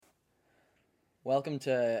Welcome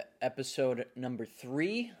to episode number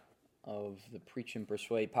 3 of the Preach and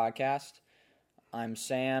Persuade podcast. I'm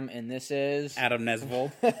Sam, and this is Adam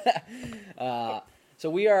Nesvold. So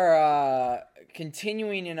we are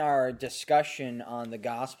continuing in our discussion on the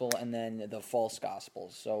gospel and then the false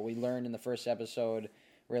gospels. So we learned in the first episode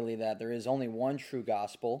really that there is only one true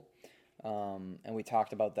gospel, and we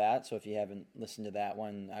talked about that. So if you haven't listened to that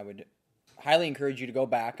one, I would highly encourage you to go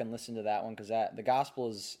back and listen to that one, because the gospel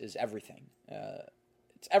is everything.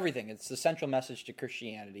 It's everything. It's the central message to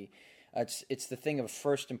Christianity. It's the thing of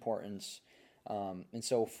first importance. And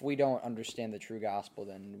so if we don't understand the true gospel,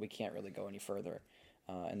 then we can't really go any further.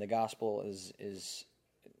 And the gospel is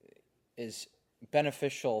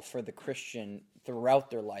beneficial for the Christian throughout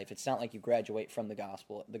their life. It's not like you graduate from the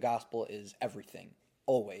gospel. The gospel is everything,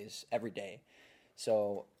 always, every day.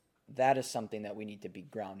 So that is something that we need to be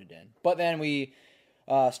grounded in. But then we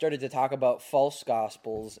started to talk about false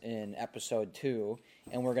gospels in episode 2,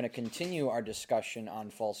 and we're going to continue our discussion on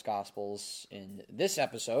false gospels in this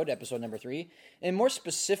episode number 3, and more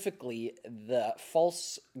specifically, the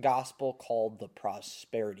false gospel called the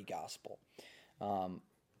prosperity gospel.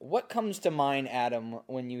 What comes to mind, Adam,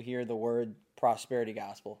 when you hear the word prosperity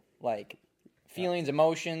gospel? Like feelings,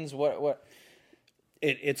 emotions, what?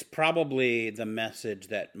 It's probably the message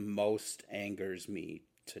that most angers me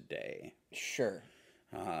today. Sure.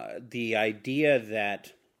 The idea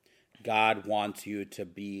that God wants you to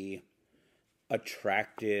be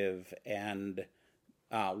attractive and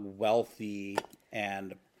wealthy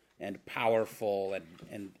and powerful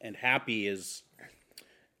and happy is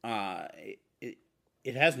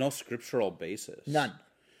it has no scriptural basis. None.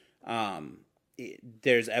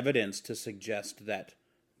 There's evidence to suggest that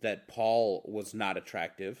Paul was not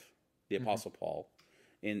attractive, the Apostle Paul,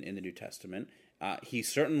 in the New Testament. He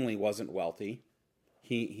certainly wasn't wealthy.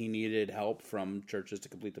 He needed help from churches to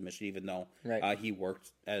complete the mission, even though he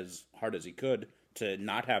worked as hard as he could to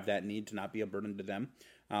not have that need, to not be a burden to them,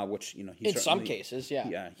 which, he in some cases, yeah.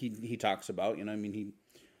 Yeah, he talks about,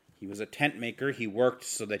 he was a tent maker. He worked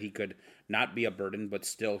so that he could not be a burden, but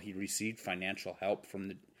still he received financial help from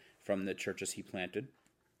the churches he planted.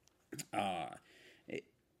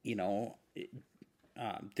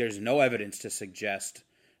 There's no evidence to suggest,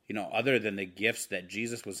 other than the gifts that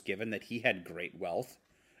Jesus was given, that he had great wealth.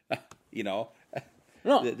 No.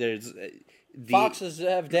 There's Foxes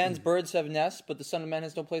have dens, birds have nests, but the Son of Man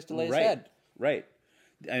has no place to lay his head. Right.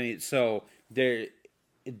 I mean, so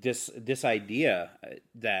this idea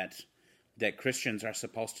that Christians are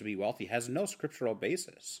supposed to be wealthy has no scriptural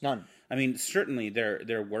basis. None. I mean, certainly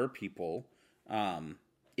there were people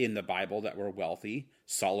in the Bible that were wealthy.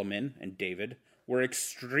 Solomon and David were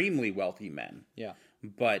extremely wealthy men. Yeah.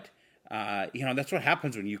 But that's what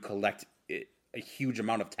happens when you collect a huge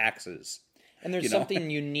amount of taxes. And there's something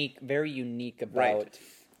unique, very unique about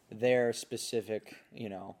their specific,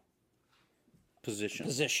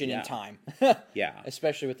 position in time. Yeah.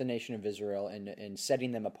 Especially with the nation of Israel and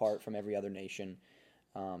setting them apart from every other nation.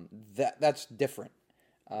 That's different.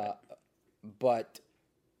 But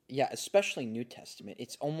yeah, especially New Testament.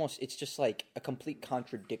 It's just like a complete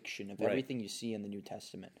contradiction of everything you see in the New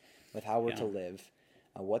Testament with how we're to live,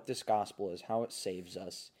 what this gospel is, how it saves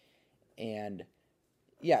us. And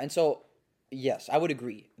so yes, I would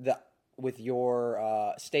agree that with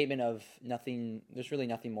your statement of nothing. There's really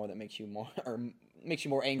nothing more that makes you more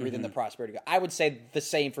angry than the prosperity God. I would say the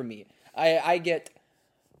same for me. I get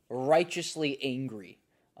righteously angry.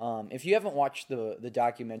 If you haven't watched the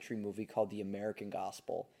documentary movie called The American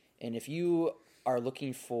Gospel, and if you are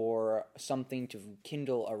looking for something to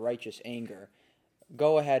kindle a righteous anger,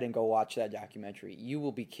 go ahead and go watch that documentary. You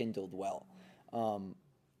will be kindled well.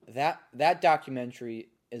 That documentary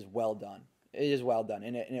is well done. It is well done,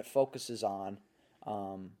 and it focuses on,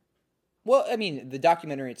 the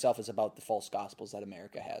documentary itself is about the false gospels that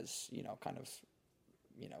America has,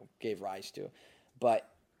 gave rise to, but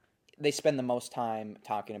they spend the most time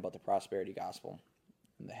talking about the prosperity gospel,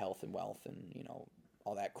 and the health and wealth, and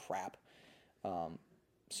all that crap.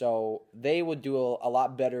 So they would do a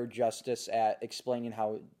lot better justice at explaining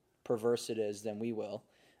how perverse it is than we will,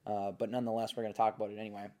 but nonetheless, we're going to talk about it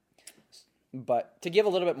anyway. But to give a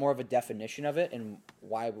little bit more of a definition of it and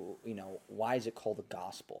why is it called the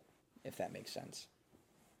gospel, if that makes sense.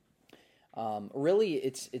 Really,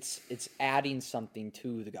 it's adding something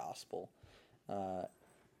to the gospel.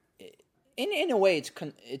 In a way,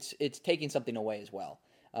 it's taking something away as well.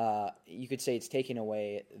 You could say it's taking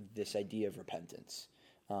away this idea of repentance.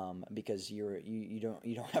 Because you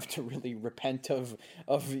don't have to really repent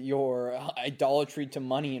of your idolatry to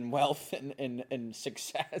money and wealth and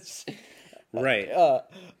success. Right.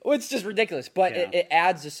 It's just ridiculous. But it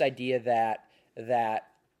adds this idea that that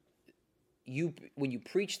when you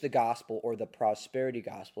preach the gospel or the prosperity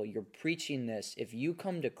gospel, you're preaching this. If you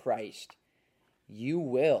come to Christ, you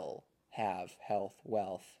will have health,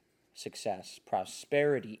 wealth, success,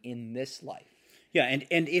 prosperity in this life. Yeah,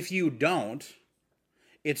 and if you don't,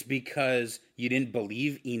 it's because you didn't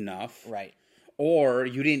believe enough. Right. Or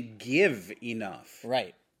you didn't give enough.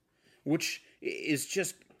 Right. Which is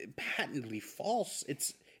just patently false.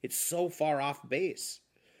 It's so far off base.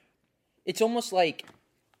 It's almost like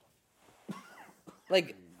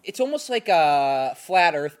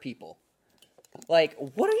flat earth people. Like,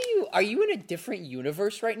 what are you in a different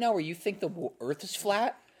universe right now where you think the earth is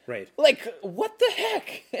flat? Right. Like, what the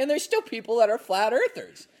heck? And there's still people that are flat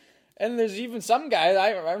earthers. And there's even some guys,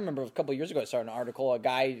 I remember a couple of years ago I saw an article, a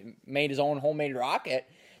guy made his own homemade rocket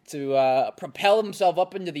to propel himself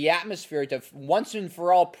up into the atmosphere to once and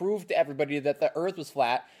for all prove to everybody that the earth was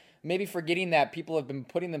flat, maybe forgetting that people have been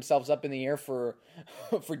putting themselves up in the air for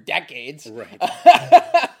decades. Right.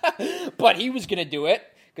 But he was going to do it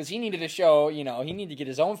because he needed to show, he needed to get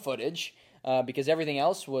his own footage because everything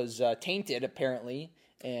else was tainted apparently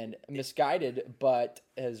and misguided, but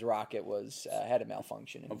his rocket had a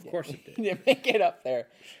malfunction. Of course it did. He didn't make it up there.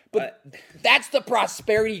 But that's the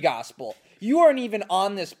prosperity gospel. You aren't even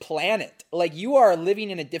on this planet. Like, you are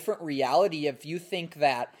living in a different reality if you think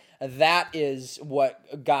that is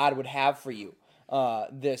what God would have for you.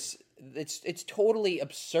 It's totally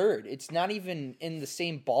absurd. It's not even in the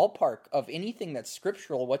same ballpark of anything that's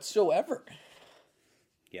scriptural whatsoever.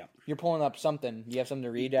 Yeah. You're pulling up something. Do you have something to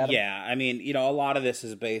read, Adam? Yeah, I mean, a lot of this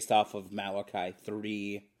is based off of Malachi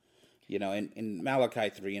 3. In Malachi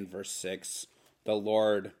 3 and verse 6, the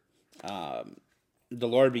Lord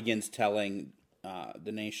begins telling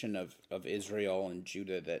the nation of Israel and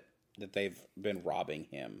Judah that they've been robbing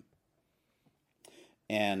him.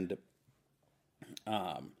 And,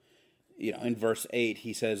 in verse 8,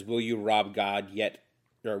 he says, will man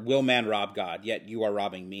rob God, yet you are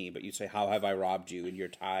robbing me? But you say, how have I robbed you in your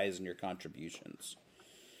tithes and your contributions?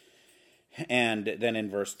 And then in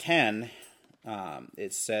verse 10,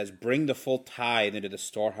 it says, bring the full tithe into the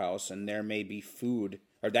storehouse, and there may be food,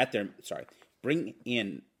 bring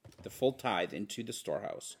in the full tithe into the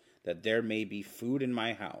storehouse, that there may be food in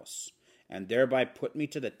my house, and thereby put me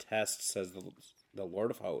to the test, says the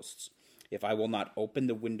Lord of hosts, if I will not open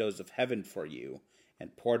the windows of heaven for you,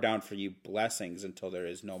 and pour down for you blessings until there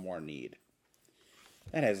is no more need.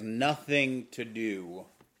 That has nothing to do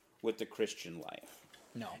with the Christian life.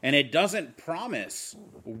 No. And it doesn't promise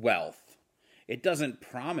wealth. It doesn't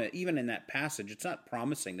promise, even in that passage, it's not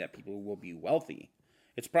promising that people will be wealthy.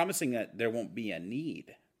 It's promising that there won't be a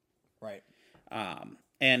need. Right.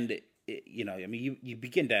 You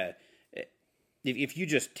begin to, if you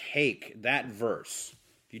just take that verse,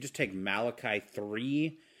 if you just take Malachi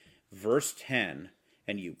 3, verse 10,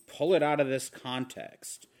 and you pull it out of this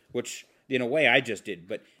context, which in a way I just did,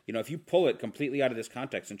 but if you pull it completely out of this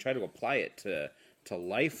context and try to apply it to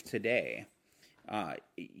life today,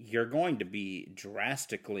 you're going to be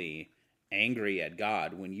drastically angry at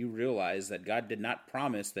God when you realize that God did not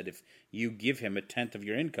promise that if you give him a tenth of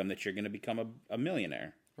your income that you're going to become a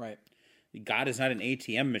millionaire. Right. God is not an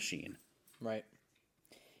ATM machine. Right.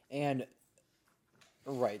 And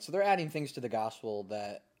right, so they're adding things to the gospel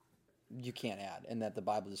that you can't add, and that the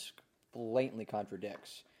Bible just blatantly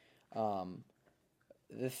contradicts.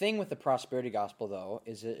 The thing with the prosperity gospel, though,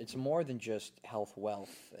 is it's more than just health,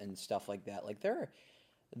 wealth, and stuff like that. Like,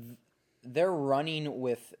 they're running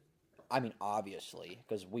with, obviously,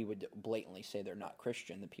 because we would blatantly say they're not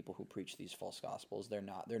Christian. The people who preach these false gospels, they're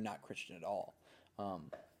not Christian at all.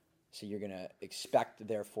 So you're going to expect,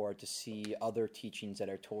 therefore, to see other teachings that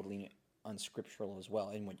are totally unscriptural as well,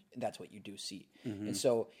 and that's what you do see. Mm-hmm. And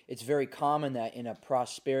so it's very common that in a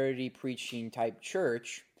prosperity preaching type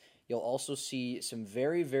church, you'll also see some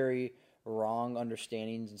very, very wrong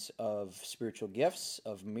understandings of spiritual gifts,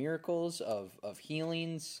 of miracles, of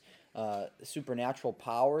healings, supernatural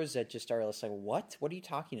powers that just are like, what? What are you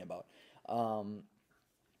talking about?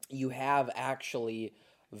 You have actually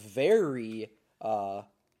very, I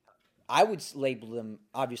would label them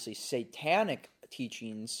obviously satanic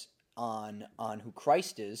teachings on who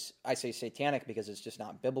Christ is. I say satanic because it's just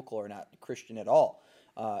not biblical or not Christian at all.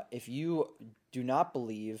 If you do not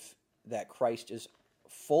believe that Christ is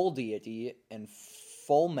full deity and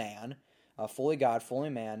full man, fully God, fully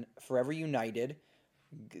man, forever united,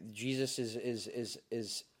 Jesus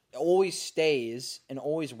is always stays and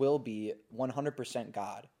always will be 100%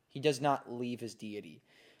 God. He does not leave his deity.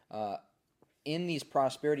 In these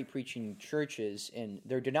prosperity preaching churches, and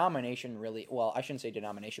their denomination really, well, I shouldn't say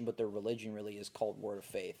denomination, but their religion really is called Word of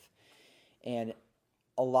Faith. And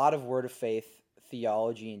a lot of Word of Faith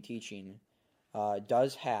theology and teaching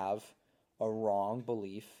does have a wrong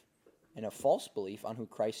belief and a false belief on who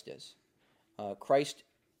Christ is. Christ,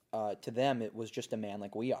 to them, it was just a man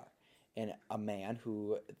like we are, and a man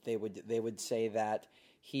who they would say that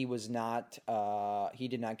he was not, he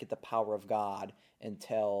did not get the power of God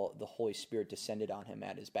until the Holy Spirit descended on him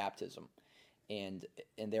at his baptism. And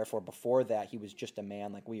therefore, before that, he was just a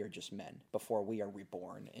man like we are just men, before we are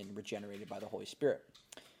reborn and regenerated by the Holy Spirit.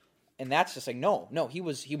 And that's just like, no, he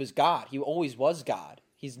was God. He always was God.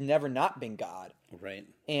 He's never not been God. Right.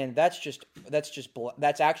 And that's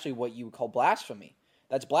actually what you would call blasphemy.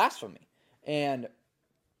 That's blasphemy. And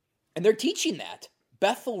they're teaching that.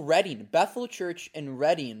 Bethel Church in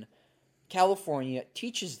Redding, California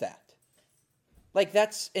teaches that. Like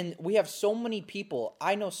and we have so many people,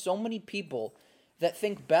 I know so many people that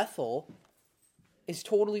think Bethel is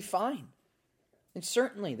totally fine. And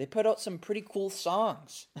certainly, they put out some pretty cool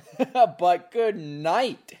songs. But good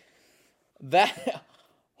night.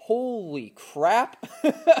 Holy crap.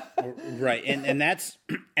 Right. And that's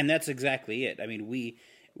exactly it. I mean,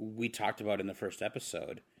 we talked about in the first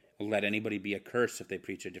episode, let anybody be accursed if they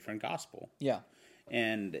preach a different gospel. Yeah.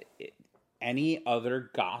 And any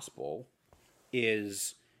other gospel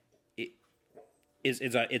is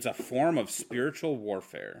a form of spiritual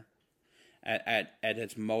warfare at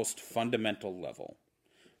its most fundamental level.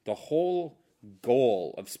 The whole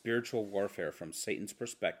goal of spiritual warfare from Satan's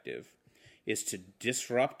perspective is to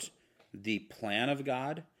disrupt the plan of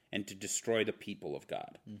God and to destroy the people of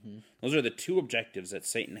God. Mm-hmm. Those are the two objectives that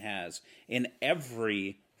Satan has in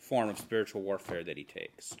every form of spiritual warfare that he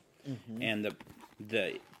takes. Mm-hmm. And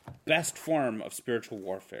the best form of spiritual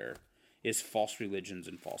warfare is false religions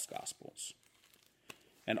and false gospels.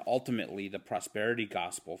 And ultimately, the prosperity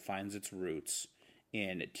gospel finds its roots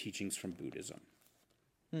in teachings from Buddhism.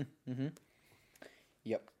 Mm-hmm.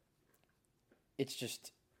 Yep.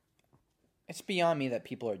 It's beyond me that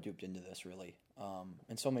people are duped into this, really.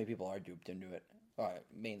 And so many people are duped into it,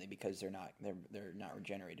 mainly because they're not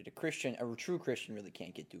regenerated. A true Christian really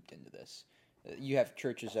can't get duped into this. You have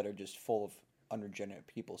churches that are just full of unregenerate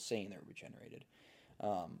people saying they're regenerated.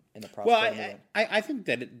 In the prosperity. Well, I think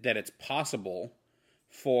that it's possible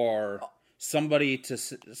for somebody to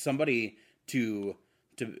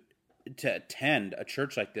attend a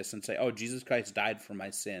church like this and say, "Oh, Jesus Christ died for my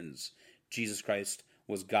sins. Jesus Christ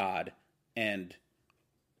was God, and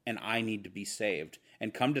I need to be saved,"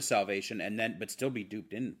 and come to salvation, but still be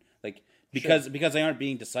duped in, because they aren't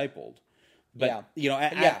being discipled. But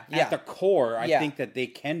at the core, I think that they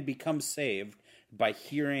can become saved by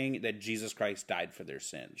hearing that Jesus Christ died for their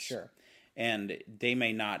sins. Sure. And they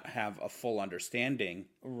may not have a full understanding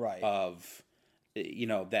of,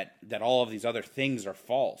 that all of these other things are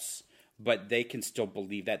false, but they can still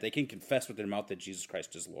believe that. They can confess with their mouth that Jesus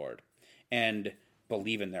Christ is Lord and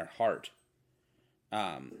believe in their heart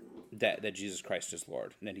that Jesus Christ is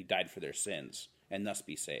Lord and that he died for their sins and thus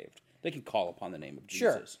be saved. They can call upon the name of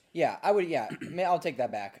Jesus. Sure. Yeah, I would. Yeah, I'll take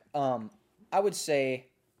that back. I would say,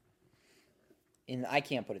 and I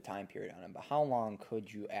can't put a time period on it, but how long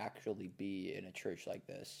could you actually be in a church like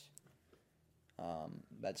this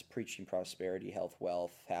that's preaching prosperity, health,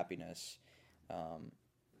 wealth, happiness,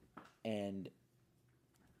 and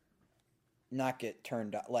not get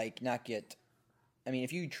turned up, I mean,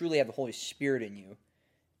 if you truly have the Holy Spirit in you,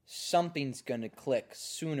 something's going to click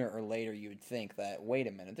sooner or later. You would think that, wait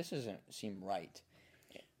a minute, this doesn't seem right.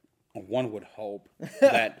 One would hope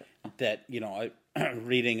that a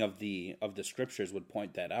reading of the scriptures would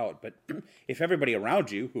point that out. But if everybody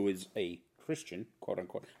around you who is a Christian, quote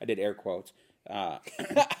unquote, I did air quotes,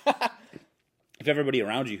 if everybody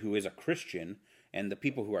around you who is a Christian and the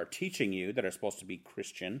people who are teaching you that are supposed to be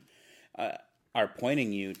Christian are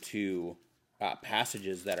pointing you to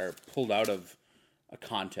passages that are pulled out of a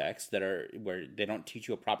context, that are where they don't teach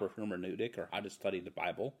you a proper hermeneutic or how to study the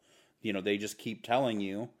Bible, they just keep telling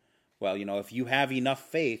you, well, if you have enough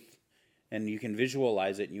faith and you can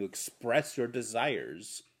visualize it and you express your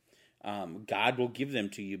desires, God will give them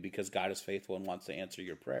to you because God is faithful and wants to answer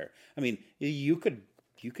your prayer. I mean, you can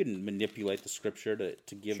manipulate the scripture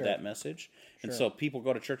to give that message. And so people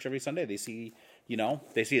go to church every Sunday. They see,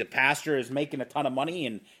 the pastor is making a ton of money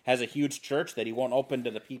and has a huge church that he won't open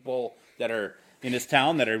to the people that are in his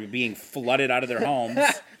town that are being flooded out of their homes.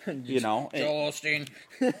 Joel Osteen.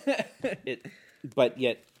 But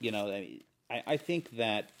yet, I think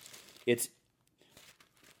that it's.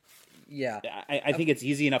 Yeah. I think it's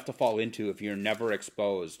easy enough to fall into if you're never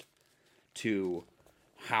exposed to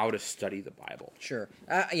how to study the Bible. Sure.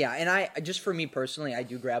 Yeah, and just for me personally, I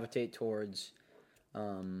do gravitate towards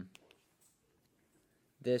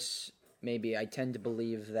this. Maybe I tend to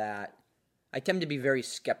believe that I tend to be very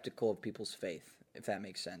skeptical of people's faith, if that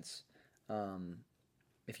makes sense.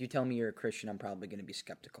 If you tell me you're a Christian, I'm probably going to be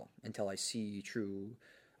skeptical until I see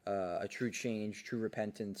a true change, true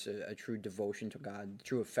repentance, a true devotion to God,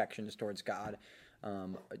 true affections towards God, a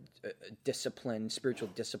discipline, spiritual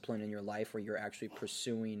discipline in your life where you're actually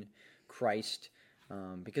pursuing Christ,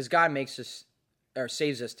 because God makes us or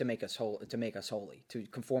saves us to make us holy, to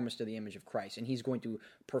conform us to the image of Christ, and He's going to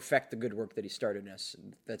perfect the good work that He started in us.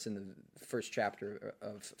 That's in the first chapter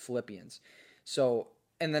of Philippians. So,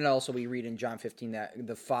 and then also we read in John 15 that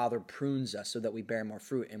the Father prunes us so that we bear more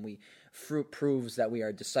fruit, and fruit proves that we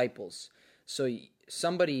are disciples. So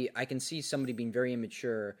I can see somebody being very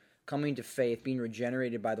immature, coming to faith, being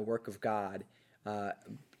regenerated by the work of God,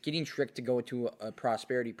 getting tricked to go to a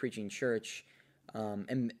prosperity preaching church,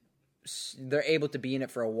 and they're able to be in it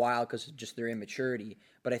for a while because of just their immaturity.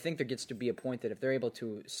 But I think there gets to be a point that if they're able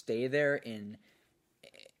to stay there and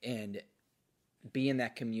be in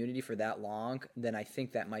that community for that long, then I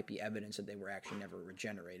think that might be evidence that they were actually never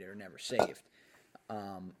regenerated or never saved.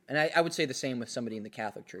 And I would say the same with somebody in the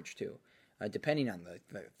Catholic Church too, depending on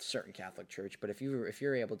the certain Catholic Church. But if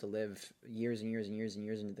you're able to live years and years and years and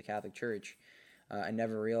years into the Catholic Church and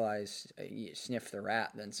never realize you sniff the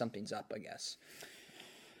rat, then something's up, I guess.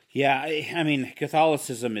 Yeah, I mean,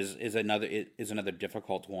 Catholicism is another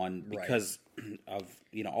difficult one because of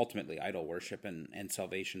ultimately idol worship and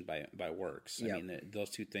salvation by works. Yep. I mean, those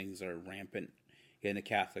two things are rampant in the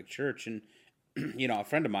Catholic Church, and a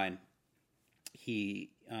friend of mine, he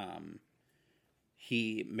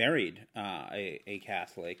married a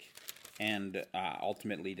Catholic, and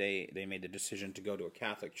ultimately they made the decision to go to a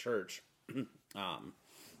Catholic church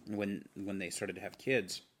when they started to have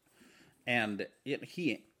kids, and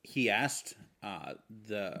he asked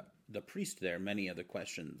the priest there many of the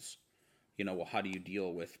questions. Well, how do you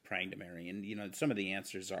deal with praying to Mary? And some of the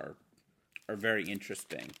answers are very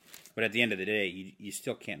interesting, but at the end of the day, you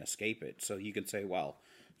still can't escape it. So you can say, well,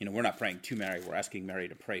 we're not praying to Mary; we're asking Mary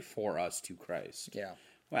to pray for us to Christ. Yeah.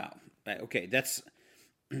 Well, okay, that's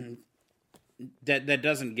that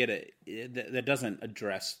doesn't that doesn't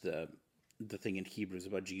address the thing in Hebrews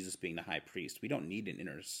about Jesus being the high priest. We don't need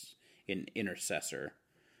an intercessor.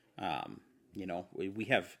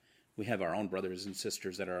 We have our own brothers and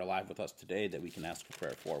sisters that are alive with us today that we can ask for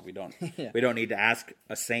prayer for. We don't we don't need to ask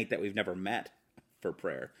a saint that we've never met for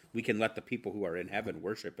prayer. We can let the people who are in heaven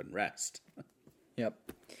worship and rest.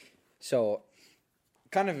 Yep. So,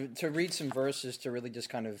 kind of to read some verses to really just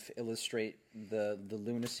kind of illustrate the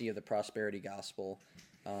lunacy of the prosperity gospel,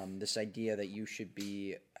 this idea that you should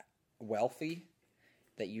be wealthy,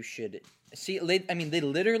 that you should see. I mean, they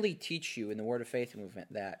literally teach you in the Word of Faith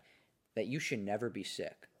movement that you should never be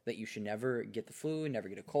sick, that you should never get the flu, never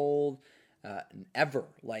get a cold, ever.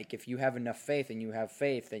 Like, if you have enough faith and you have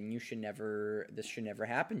faith, then this should never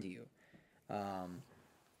happen to you.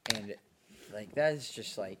 And like, that is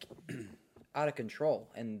just like out of control,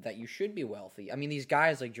 and that you should be wealthy. I mean, these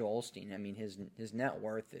guys like Joel Osteen, I mean, his net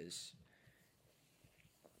worth is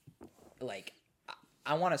like,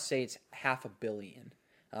 I want to say it's $500 million.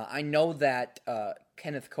 I know that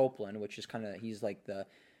Kenneth Copeland, which is he's like the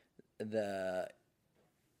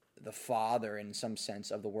father in some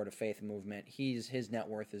sense of the Word of Faith movement. His net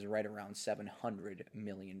worth is right around $700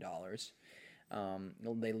 million.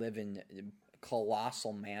 They live in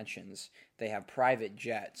colossal mansions. They have private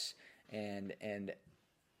jets, and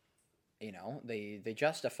they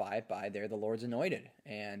justify it by they're the Lord's anointed.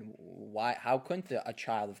 And why? How couldn't a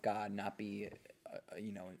child of God not be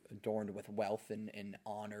adorned with wealth and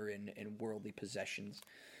honor and worldly possessions?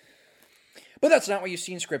 But that's not what you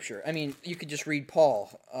see in Scripture. I mean, you could just read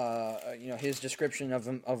Paul, his description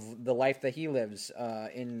of the life that he lives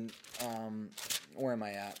where am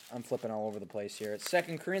I at? I'm flipping all over the place here. It's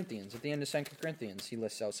 2 Corinthians. At the end of 2 Corinthians, he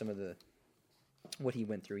lists out some of what he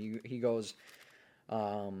went through. He goes,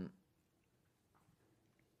 I'm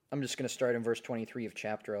just going to start in verse 23 of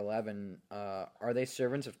chapter 11. Are they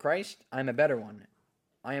servants of Christ? I'm a better one.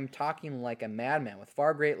 I am talking like a madman with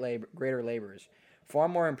far greater labors, far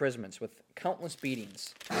more imprisonments, with countless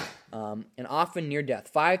beatings, and often near death.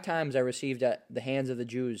 5 times I received at the hands of the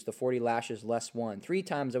Jews the 40 lashes less one. 3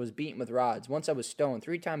 times I was beaten with rods. Once I was stoned.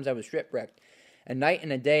 3 times I was shipwrecked. A night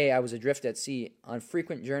and a day I was adrift at sea, on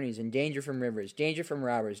frequent journeys, in danger from rivers, danger from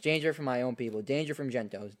robbers, danger from my own people, danger from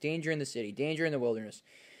Gentiles, danger in the city, danger in the wilderness,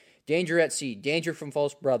 danger at sea, danger from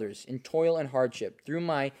false brothers, in toil and hardship, through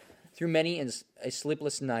many a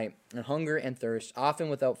sleepless night, and hunger and thirst, often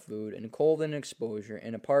without food, and cold and exposure,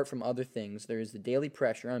 and apart from other things, there is the daily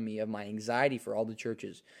pressure on me of my anxiety for all the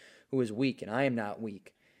churches, who is weak, and I am not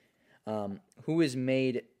weak, who is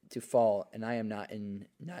made to fall, and I am not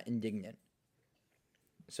indignant.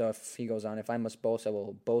 So if he goes on, if I must boast, I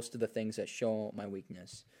will boast of the things that show my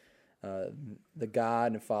weakness. The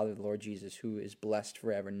God and Father of the Lord Jesus, who is blessed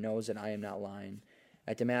forever, knows that I am not lying.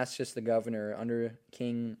 At Damascus, the governor under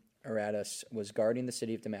King Aretas was guarding the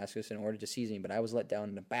city of Damascus in order to seize me, but I was let down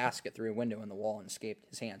in a basket through a window in the wall and escaped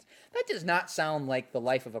his hands. That does not sound like the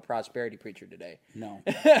life of a prosperity preacher today. No.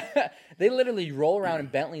 They literally roll around in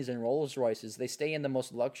Bentleys and Rolls Royces. They stay in the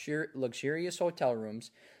most luxurious hotel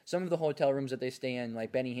rooms. Some of the hotel rooms that they stay in,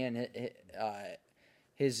 like Benny Hinn,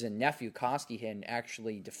 his nephew, Costi Hinn,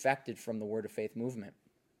 actually defected from the Word of Faith movement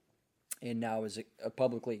and now is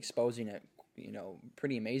publicly exposing it,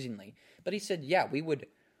 pretty amazingly. But he said, yeah, we would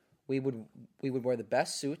wear the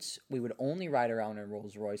best suits. We would only ride around in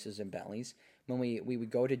Rolls Royces and Bentleys. When we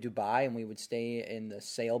would go to Dubai and we would stay in the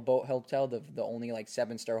Sailboat Hotel, the only like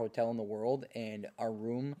 7-star hotel in the world, and our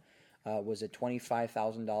room was a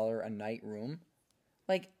 $25,000 a night room.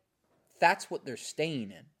 Like, that's what they're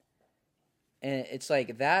staying in, and it's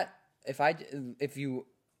like that. If you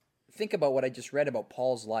think about what I just read about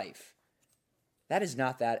Paul's life, that is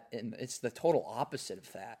not that. It's the total opposite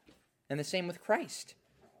of that, and the same with Christ.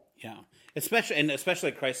 Yeah,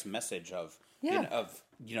 especially Christ's message of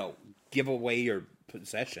give away your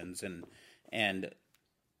possessions and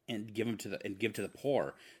give them give to the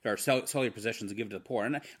poor, or sell your possessions and give to the poor.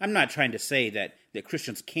 And I'm not trying to say that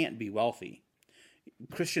Christians can't be wealthy.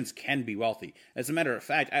 Christians can be wealthy. As a matter of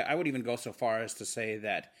fact, I would even go so far as to say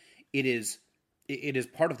that it is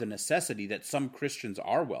part of the necessity that some Christians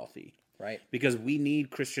are wealthy. Right. Because we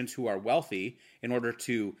need Christians who are wealthy in order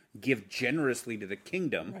to give generously to the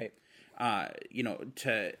kingdom. Right.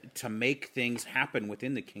 To make things happen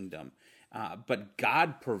within the kingdom. But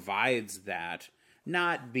God provides that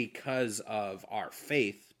not because of our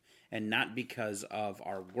faith and not because of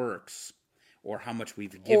our works or how much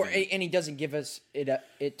we've given. And he doesn't give us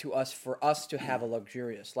it to us for us to have a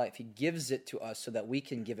luxurious life. He gives it to us so that we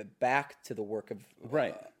can give it back to the work of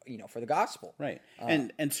right. For the gospel. Right.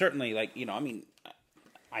 And certainly, I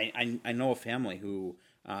know a family who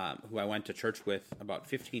I went to church with about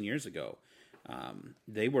 15 years ago.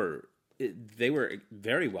 They were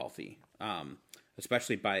very wealthy,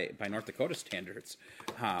 especially by North Dakota standards.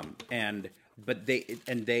 But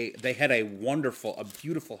they had a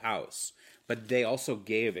beautiful house, but they also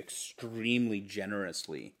gave extremely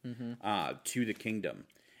generously to the kingdom.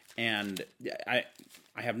 And I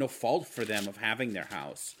have no fault for them of having their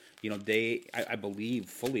house. I believe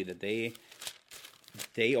fully that they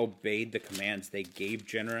obeyed the commands. They gave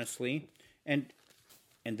generously, and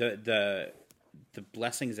the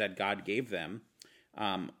blessings that God gave them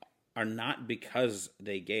are not because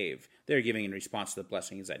they gave. They're giving in response to the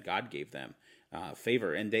blessings that God gave them,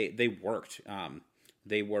 favor, and they worked.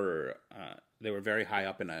 They were very high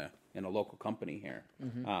up in a local company here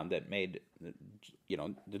that made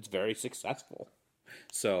that's very successful.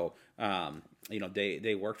 So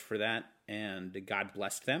they worked for that, and God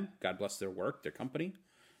blessed them. God blessed their work, their company,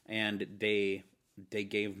 and they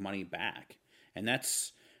gave money back. And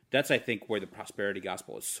that's I think where the prosperity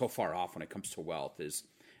gospel is so far off when it comes to wealth is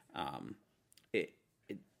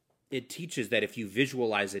it teaches that if you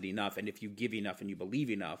visualize it enough and if you give enough and you believe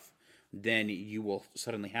enough, then you will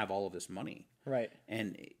suddenly have all of this money. Right.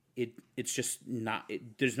 And it's just not.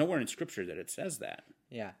 There's nowhere in Scripture that it says that.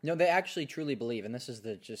 Yeah. No, they actually truly believe, and this is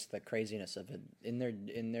just the craziness of it. In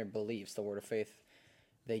their beliefs, the Word of Faith,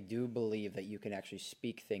 they do believe that you can actually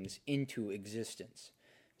speak things into existence.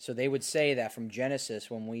 So they would say that from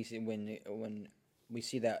Genesis, when we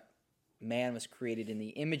see that man was created in the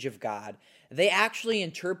image of God, they actually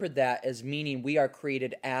interpret that as meaning we are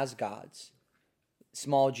created as gods.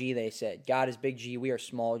 Small g, they said. God is big G, we are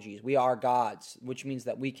small g's. We are gods, which means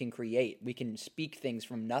that we can create. We can speak things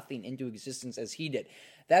from nothing into existence as he did.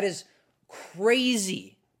 That is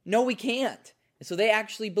crazy. No, we can't. And so they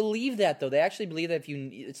actually believe that, though. They actually believe that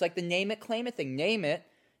it's like the name it, claim it thing. Name it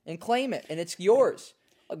and claim it, and it's yours.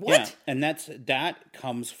 Like, what? Yeah, and that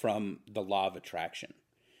comes from the law of attraction.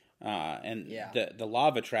 The law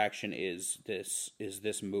of attraction is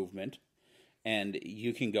this movement. And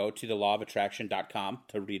you can go to thelawofattraction.com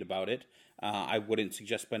to read about it. I wouldn't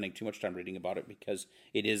suggest spending too much time reading about it because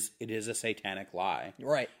it is a satanic lie.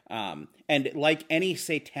 Right. And like any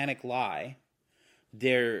satanic lie,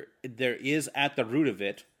 there is at the root of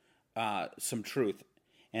it some truth.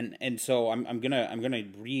 And so I'm gonna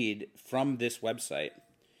read from this website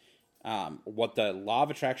what the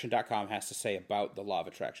lawofattraction.com has to say about the law of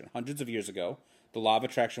attraction. Hundreds of years ago, the law of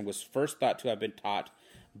attraction was first thought to have been taught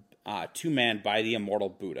to man by the immortal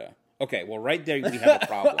Buddha. Okay, well, right there we have a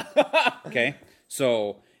problem. Okay,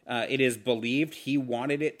 so it is believed he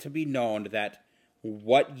wanted it to be known that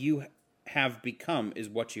what you have become is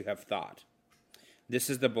what you have thought. This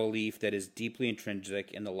is the belief that is deeply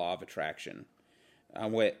intrinsic in the law of attraction.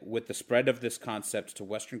 With the spread of this concept to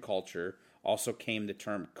Western culture also came the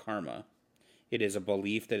term karma. It is a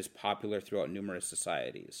belief that is popular throughout numerous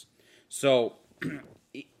societies. So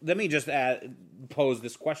let me just pose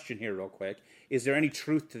this question here real quick. Is there any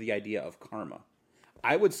truth to the idea of karma?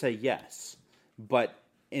 I would say yes. But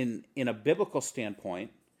in a biblical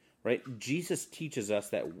standpoint, right, Jesus teaches us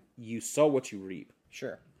that you sow what you reap.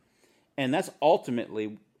 Sure. And that's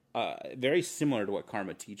ultimately very similar to what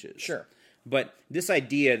karma teaches. Sure. But this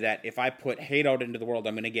idea that if I put hate out into the world,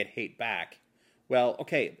 I'm going to get hate back. Well,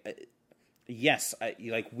 okay, yes,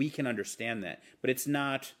 we can understand that, but it's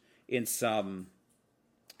not in some,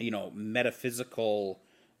 metaphysical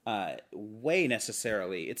way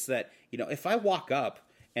necessarily. It's that, if I walk up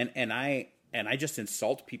and I just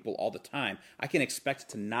insult people all the time, I can expect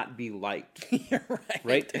to not be liked. You're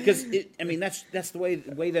right? Because that's the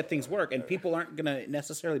way that things work, and people aren't going to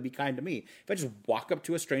necessarily be kind to me. If I just walk up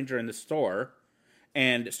to a stranger in the store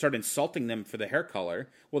and start insulting them for the hair color,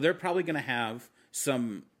 well, they're probably going to have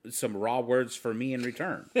some raw words for me in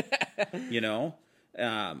return.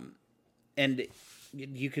 And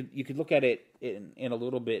you could look at it in a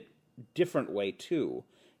little bit different way too.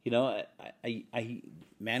 I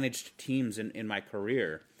managed teams in my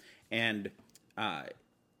career, and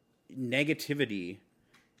negativity,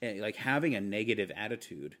 like having a negative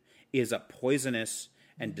attitude, is a poisonous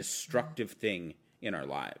and destructive thing in our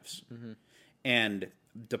lives. Mm-hmm. And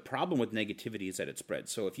the problem with negativity is that it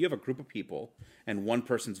spreads. So if you have a group of people and one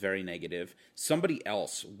person's very negative, somebody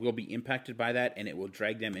else will be impacted by that, and it will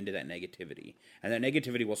drag them into that negativity. And that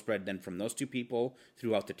negativity will spread then from those two people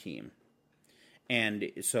throughout the team.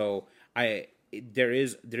 And so there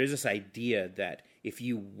is this idea that if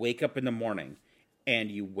you wake up in the morning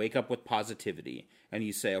and you wake up with positivity and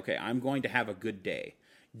you say, okay, I'm going to have a good day,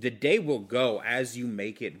 the day will go as you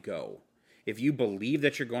make it go. If you believe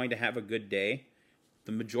that you're going to have a good day,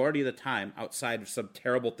 the majority of the time, outside of some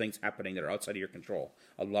terrible things happening that are outside of your control,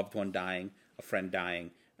 a loved one dying, a friend dying,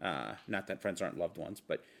 not that friends aren't loved ones,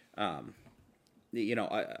 but a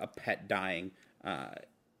pet dying,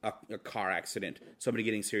 a car accident, somebody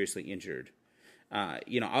getting seriously injured.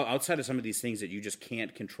 Outside of some of these things that you just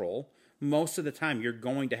can't control, most of the time you're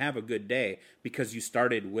going to have a good day because you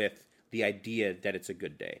started with the idea that it's a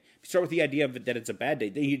good day. If you start with the idea of that it's a bad day,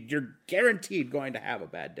 then you're guaranteed going to have a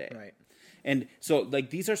bad day. Right. And so,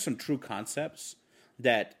 these are some true concepts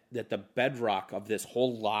that the bedrock of this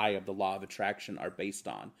whole lie of the law of attraction are based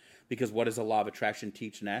on. Because what does the law of attraction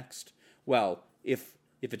teach next? Well, if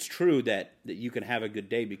it's true that you can have a good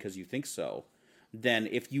day because you think so, then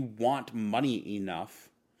if you want money enough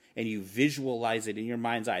and you visualize it in your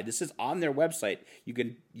mind's eye, this is on their website. You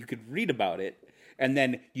could read about it, and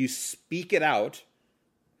then you speak it out,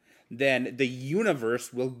 then the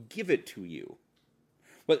universe will give it to you.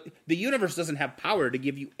 But the universe doesn't have power to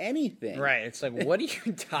give you anything. Right. It's like, what are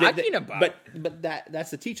you talking about? But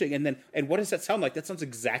that's the teaching. And what does that sound like? That sounds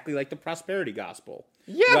exactly like the prosperity gospel.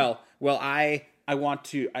 Yeah. Well, I'm going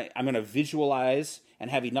to visualize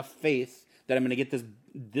and have enough faith that I'm going to get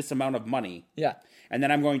this amount of money. Yeah. And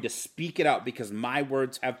then I'm going to speak it out because my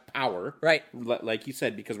words have power. Right. Like you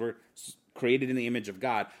said, because we're created in the image of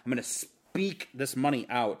God. I'm going to speak this money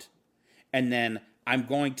out, and then I'm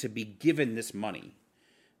going to be given this money.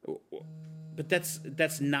 But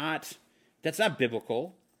that's not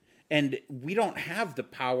biblical, and we don't have the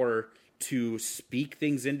power to speak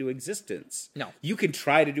things into existence. No. You can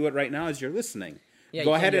try to do it right now as you're listening. Yeah,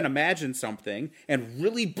 go ahead and imagine something and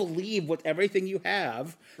really believe with everything you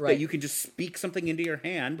have that you can just speak something into your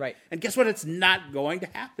hand. Right. And guess what? It's not going to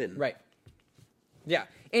happen. Right. Yeah.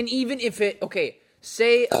 And even if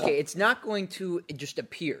it's not going to just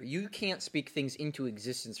appear. You can't speak things into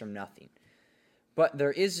existence from nothing. But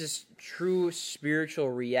there is this true spiritual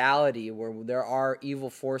reality where there are evil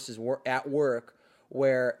forces at work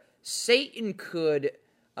where Satan could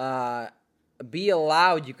be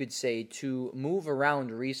allowed, you could say, to move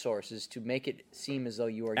around resources to make it seem as though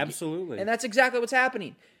you are... Absolutely. And that's exactly what's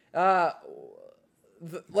happening. I'm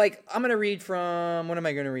going to read from... What am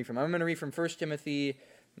I going to read from? I'm going to read from 1 Timothy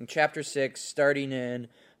chapter 6, starting in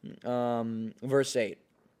verse 8.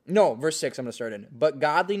 No, verse 6 I'm going to start in. But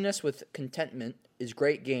godliness with contentment is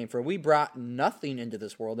great gain, for we brought nothing into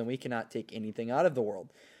this world, and we cannot take anything out of the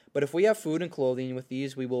world. But if we have food and clothing, with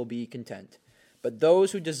these we will be content. But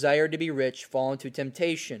those who desire to be rich fall into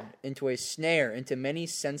temptation, into a snare, into many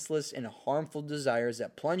senseless and harmful desires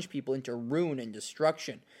that plunge people into ruin and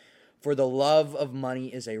destruction. For the love of money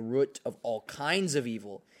is a root of all kinds of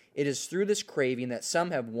evil, It is through this craving that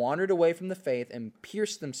some have wandered away from the faith and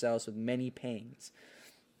pierced themselves with many pangs.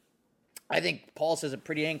 I think Paul says it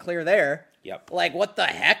pretty dang clear there. Yep. Like, what the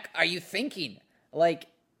heck are you thinking? Like,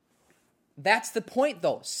 that's the point,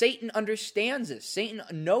 though. Satan understands this. Satan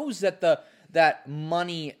knows that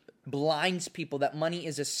money blinds people, that money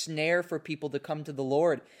is a snare for people to come to the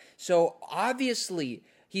Lord. So, obviously,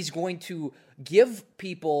 he's going to give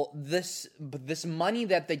people this money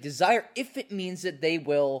that they desire if it means that they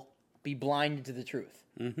will be blinded to the truth.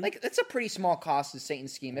 Mm-hmm. Like, that's a pretty small cost to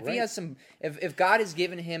Satan's scheme. If he has if God has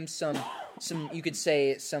given him some, you could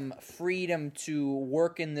say, some freedom to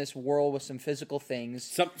work in this world with some physical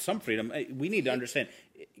things. Some freedom. We need to understand.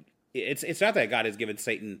 It's not that God has given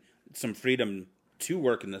Satan some freedom to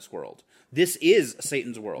work in this world. This is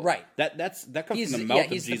Satan's world. Right. That comes from the mouth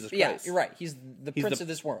of Jesus Christ. Yeah, you're right. He's the prince of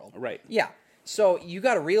this world. Right. Yeah. So you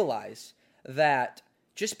got to realize that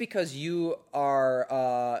just because you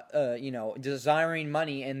are, desiring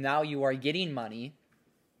money and now you are getting money,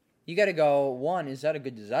 you got to go, one, is that a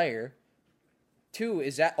good desire? Two,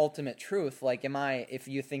 is that ultimate truth? Like, if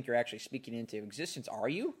you think you're actually speaking into existence, are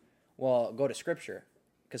you? Well, go to Scripture,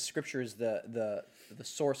 because Scripture is the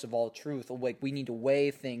source of all truth. Like, we need to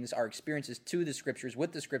weigh things, our experiences to the Scriptures,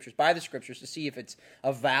 with the Scriptures, by the Scriptures, to see if it's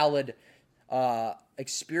a valid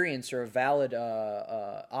experience or a valid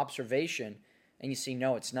observation. And you see,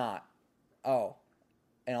 no, it's not. Oh,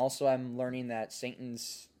 and also I'm learning that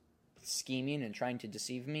Satan's scheming and trying to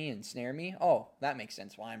deceive me and snare me. Oh, that makes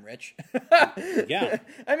sense why I'm rich. Yeah.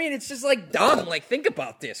 I mean, it's just like dumb. Like, think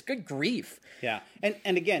about this. Good grief. Yeah.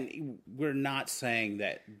 And again, we're not saying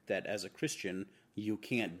that as a Christian you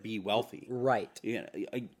can't be wealthy. Right. Yeah.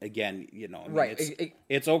 Again, I mean, right.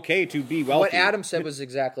 It's okay to be wealthy. What Adam said was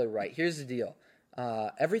exactly right. Here's the deal.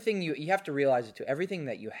 Everything you have to realize it too. Everything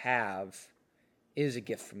that you have is a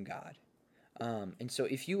gift from God. And so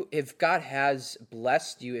if God has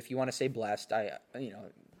blessed you, if you want to say blessed,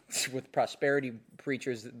 with prosperity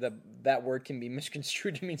preachers, that word can be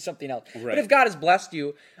misconstrued to mean something else. Right. But if God has blessed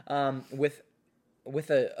you with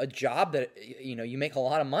a job that you make a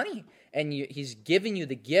lot of money, and He's given you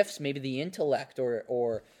the gifts, maybe the intellect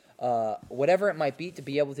or whatever it might be, to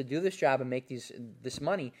be able to do this job and make this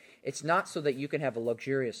money, it's not so that you can have a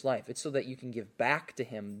luxurious life. It's so that you can give back to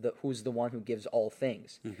Him, who's the one who gives all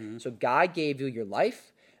things. Mm-hmm. So God gave you your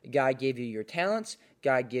life. God gave you your talents.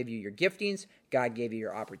 God gave you your giftings. God gave you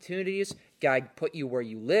your opportunities. God put you where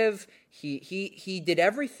you live. He did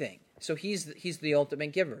everything. So He's the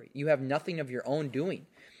ultimate giver. You have nothing of your own doing.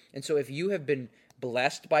 And so if you have been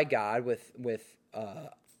blessed by God with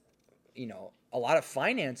a lot of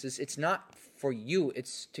finances, it's not for you,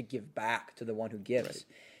 it's to give back to the one who gives. Right.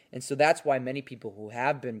 And so that's why many people who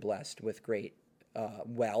have been blessed with great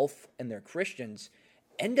wealth and they're Christians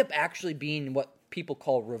end up actually being what people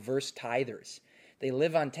call reverse tithers. They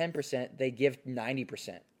live on 10%, they give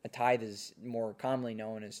 90%. A tithe is more commonly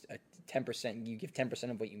known as a 10%. You give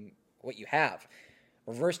 10% of what you have.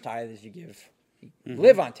 Reverse tithe is you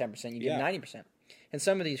live on 10%, you give 90%. And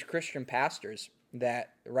some of these Christian pastors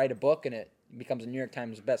that write a book and it becomes a New York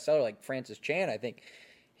Times bestseller, like Francis Chan, I think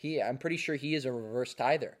I'm pretty sure he is a reverse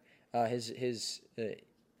tither. His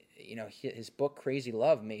book Crazy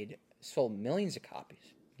Love sold millions of copies.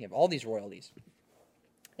 You have all these royalties,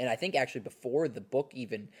 and I think actually before the book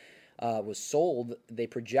even was sold, they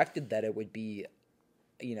projected that it would be,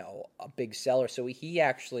 a big seller. So he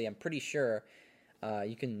actually, I'm pretty sure,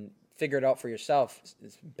 you can figure it out for yourself,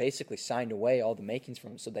 basically signed away all the makings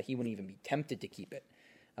from him so that he wouldn't even be tempted to keep it.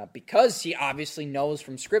 Because he obviously knows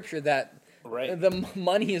from Scripture that the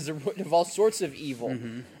money is the root of all sorts of evil,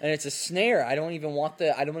 and it's a snare. I don't even want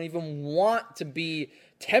to be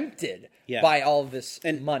tempted by all this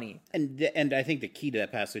money. And I think the key to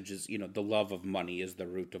that passage is, the love of money is the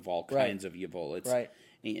root of all kinds of evil. It's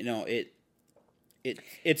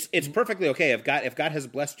it's perfectly okay if God has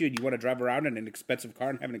blessed you and you want to drive around in an expensive car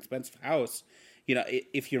and have an expensive house.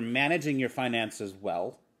 If you're managing your finances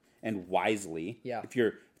well and wisely, if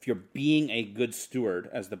you're being a good steward,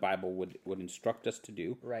 as the Bible would instruct us to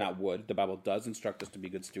do, the Bible does instruct us to be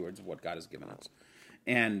good stewards of what God has given us,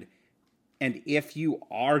 and if you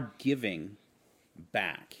are giving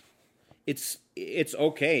back, it's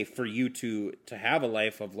okay for you to have a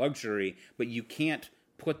life of luxury, but you can't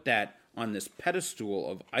put that on this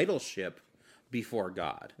pedestal of idolship before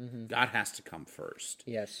God. Mm-hmm. God has to come first.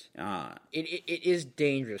 Yes. It is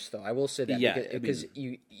dangerous, though. I will say that because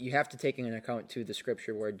you have to take into account, too, the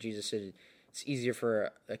Scripture where Jesus said it's easier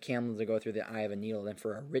for a camel to go through the eye of a needle than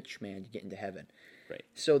for a rich man to get into heaven. Right.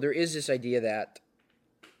 So there is this idea that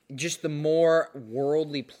just the more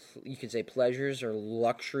worldly, you could say, pleasures or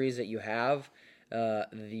luxuries that you have,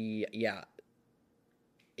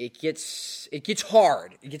 It gets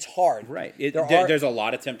hard. It gets hard. Right. There's a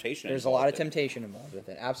lot of temptation. There's a lot of temptation involved with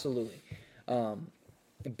it. Absolutely.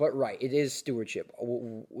 But right, it is stewardship.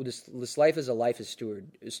 This life is a life of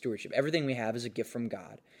stewardship. Everything we have is a gift from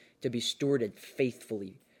God to be stewarded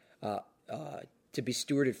faithfully, to be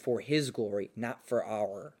stewarded for His glory, not for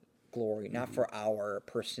our glory, not for our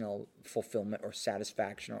personal fulfillment or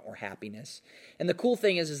satisfaction or happiness. And the cool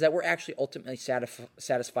thing is that we're actually ultimately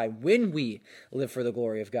satisfied when we live for the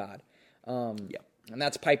glory of God. And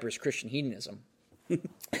that's Piper's Christian hedonism. What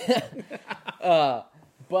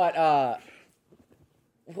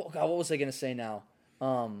was I going to say now?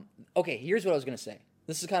 Okay, here's what I was going to say.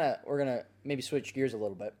 This is we're going to maybe switch gears a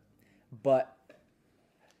little bit. But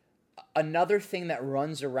another thing that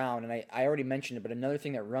runs around, and I already mentioned it, but another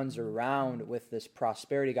thing that runs around with this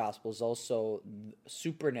prosperity gospel is also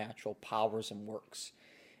supernatural powers and works.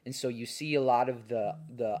 And so you see a lot of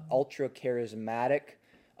the ultra-charismatic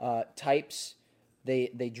types,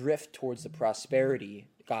 they drift towards the prosperity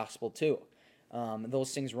gospel too.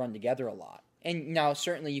 Those things run together a lot. And now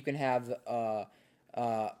certainly you can have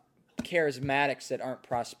charismatics that aren't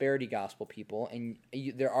prosperity gospel people, and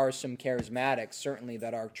there are some charismatics certainly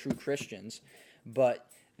that are true Christians, but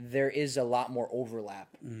there is a lot more overlap,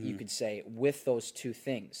 you could say, with those two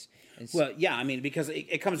things. And well, yeah, I mean, because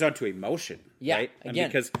it comes down to emotion, right? Again,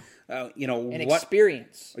 because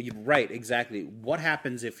experience. Right, exactly. What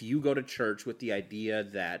happens if you go to church with the idea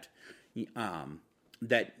that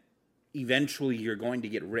that eventually you're going to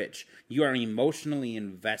get rich? You are emotionally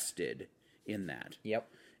invested in that. Yep.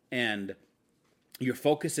 And your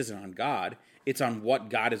focus isn't on God; it's on what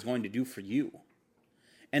God is going to do for you.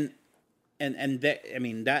 And that, I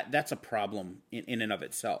mean, that's a problem in and of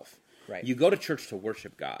itself. Right. You go to church to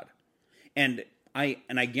worship God, and I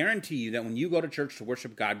guarantee you that when you go to church to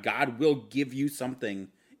worship God, God will give you something.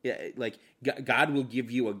 Like God will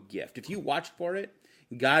give you a gift if you watch for it.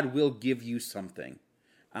 God will give you something,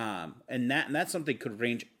 and that something could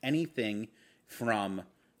range anything from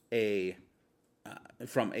a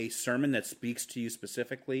sermon that speaks to you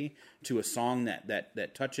specifically, to a song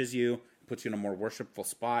that touches you, puts you in a more worshipful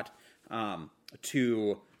spot,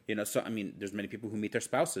 to, so I mean, there's many people who meet their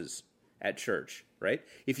spouses at church, right?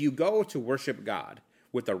 If you go to worship God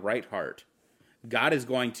with the right heart, God is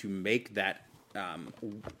going to make that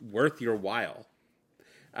worth your while,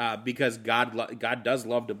 because God does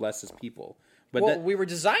love to bless His people. But we were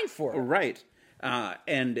designed for it, right?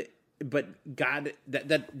 But God,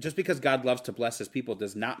 that just because God loves to bless His people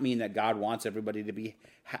does not mean that God wants everybody to be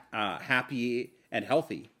happy and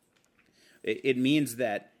healthy. It means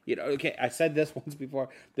that, okay, I said this once before,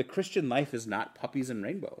 the Christian life is not puppies and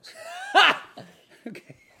rainbows.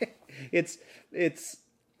 Okay. It's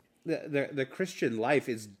the Christian life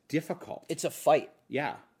is difficult. It's a fight.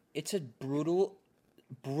 Yeah. It's a brutal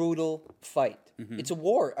fight. Mm-hmm. It's a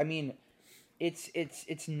war. I mean,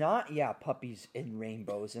 it's not puppies and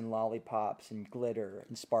rainbows and lollipops and glitter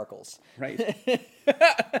and sparkles, right?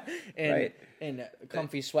 and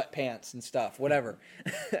comfy sweatpants and stuff, whatever,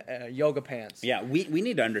 yoga pants. Yeah, we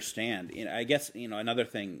need to understand. I guess another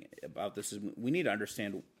thing about this is we need to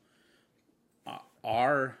understand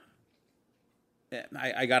our.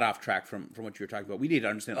 I got off track from what you were talking about. We need to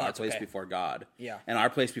understand our place before God. Yeah, and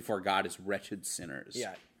our place before God is wretched sinners.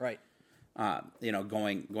 Yeah, right.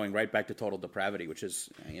 Going right back to total depravity, which is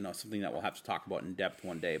something that we'll have to talk about in depth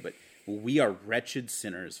one day. But we are wretched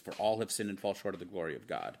sinners, for all have sinned and fall short of the glory of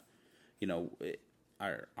God.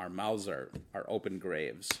 Our mouths are open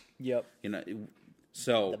graves. Yep.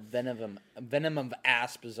 So the venom of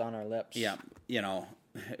asp is on our lips. Yeah.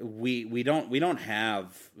 We don't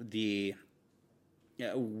have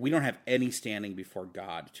any standing before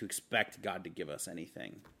God to expect God to give us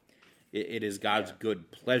anything. It is God's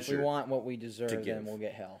good pleasure. If we want what we deserve, then we'll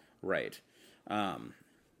get hell. Right. But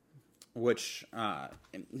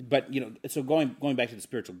so going back to the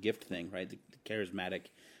spiritual gift thing, right? The charismatic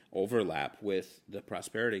overlap with the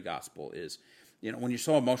prosperity gospel is, when you're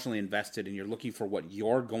so emotionally invested and you're looking for what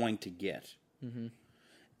you're going to get, mm-hmm.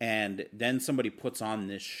 and then somebody puts on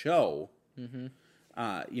this show, mm-hmm.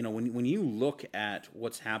 When you look at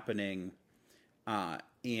what's happening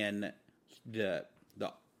in the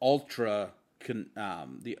ultra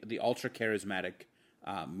charismatic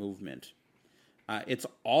movement, it's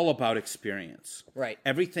all about experience. Right.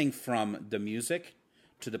 Everything from the music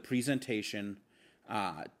to the presentation,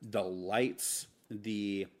 the lights,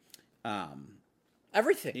 the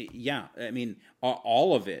everything. Yeah, I mean,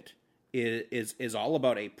 all of it is all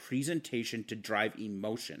about a presentation to drive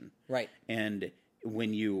emotion. Right. And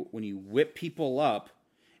when you whip people up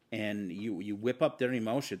and you whip up their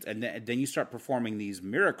emotions, and then you start performing these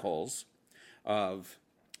miracles of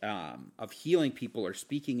healing people or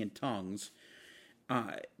speaking in tongues.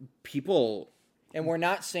 People, and we're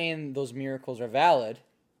not saying those miracles are valid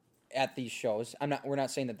at these shows. We're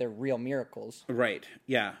not saying that they're real miracles. Right.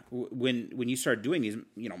 Yeah. When you start doing these,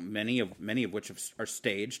 many of which are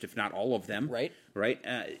staged, if not all of them. Right. Right.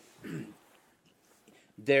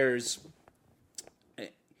 There's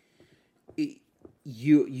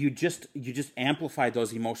you just amplify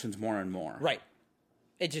those emotions more and more. Right.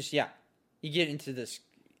 It just you get into this.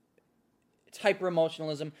 It's hyper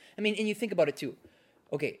emotionalism. I mean, and you think about it too.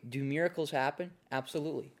 Okay, do miracles happen?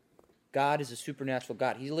 Absolutely. God is a supernatural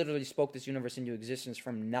God. He literally spoke this universe into existence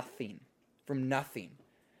from nothing.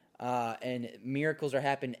 And miracles are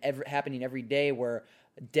happening every day where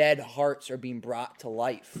dead hearts are being brought to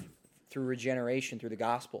life through regeneration, through the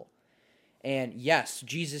gospel. And yes,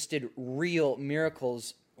 Jesus did real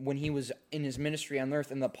miracles when he was in his ministry on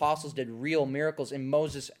earth, and the apostles did real miracles, and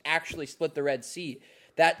Moses actually split the Red Sea.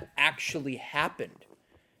 That actually happened.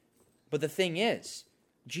 But the thing is,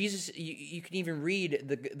 Jesus, you can even read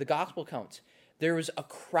the gospel accounts. There was a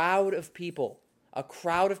crowd of people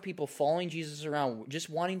following Jesus around, just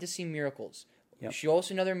wanting to see miracles. Yep. Show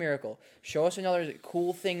us another miracle. Show us another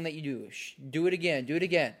cool thing that you do. Do it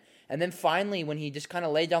again. And then finally, when he just kind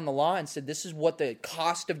of laid down the law and said, this is what the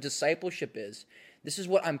cost of discipleship is. This is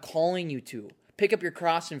what I'm calling you to. Pick up your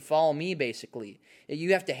cross and follow me, basically.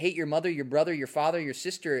 You have to hate your mother, your brother, your father, your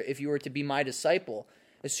sister if you were to be my disciple.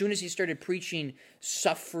 As soon as he started preaching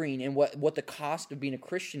suffering and what the cost of being a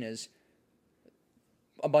Christian is,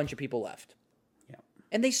 a bunch of people left. Yeah.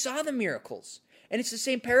 And they saw the miracles. And it's the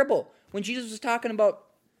same parable. When Jesus was talking about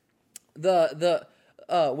the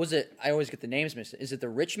was it, I always get the names mixed. Is it the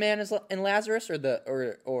rich man and Lazarus or the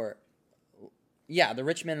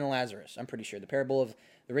rich man and Lazarus? I'm pretty sure. The parable of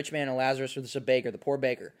the rich man and Lazarus, or the beggar, the poor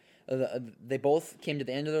beggar. They both came to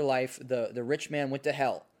the end of their life. The rich man went to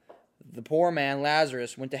hell. The poor man,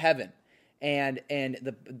 Lazarus, went to heaven, and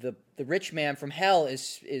the rich man from hell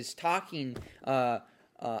is talking.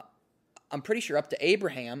 I'm pretty sure up to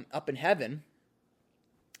Abraham up in heaven,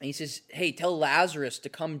 and he says, "Hey, tell Lazarus to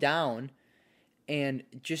come down, and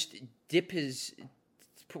just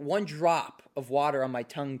put one drop of water on my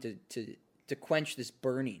tongue to quench this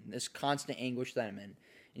burning, this constant anguish that I'm in." And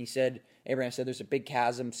he said, Abraham said, "There's a big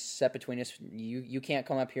chasm set between us. You can't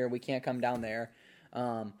come up here. We can't come down there."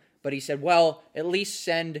 But he said, well, at least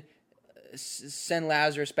send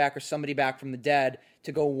Lazarus back or somebody back from the dead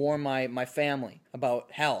to go warn my family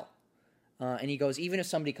about hell. And he goes, even if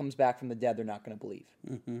somebody comes back from the dead, they're not going to believe.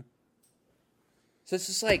 Mm-hmm. So it's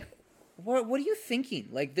just like, what are you thinking?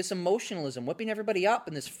 Like this emotionalism, whipping everybody up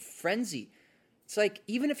in this frenzy. It's like,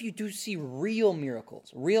 even if you do see real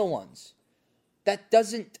miracles, real ones, that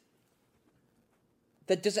doesn't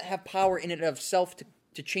have power in and of itself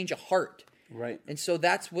to change a heart. Right. And so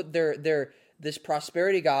that's what this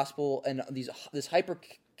prosperity gospel and this hyper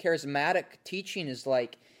charismatic teaching is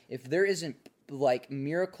like. If there isn't like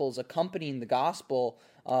miracles accompanying the gospel,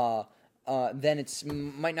 then it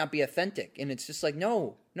might not be authentic. And it's just like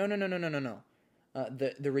no.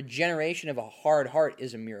 The regeneration of a hard heart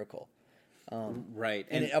is a miracle. Right.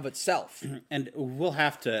 In and of itself. And we'll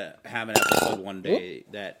have to have an episode one day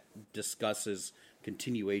that discusses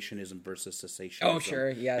continuationism versus cessationism. Oh,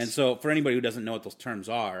 sure, yes. And so for anybody who doesn't know what those terms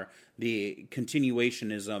are, the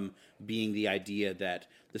continuationism being the idea that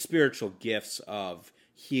the spiritual gifts of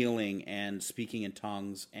healing and speaking in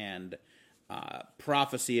tongues and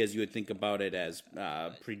prophecy, as you would think about it as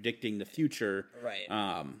predicting the future,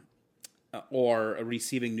 right. Or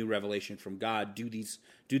receiving new revelation from God, do these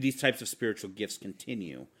types of spiritual gifts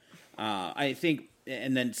continue? I think,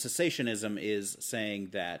 and then cessationism is saying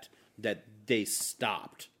that they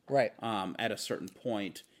stopped, right, at a certain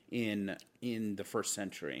point in the first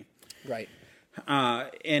century, right.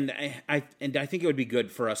 And I think it would be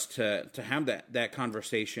good for us to have that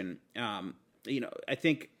conversation. I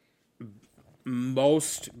think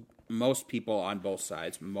most people on both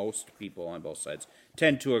sides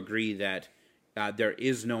tend to agree that there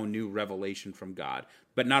is no new revelation from God,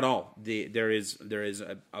 but not all. There is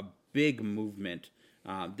a big movement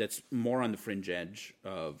that's more on the fringe edge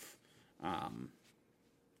of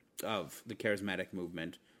the charismatic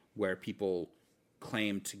movement, where people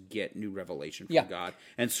claim to get new revelation from God,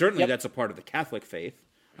 and certainly that's a part of the Catholic faith.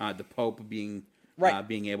 The Pope being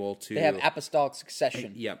able to, they have apostolic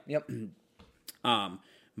succession. Yep. I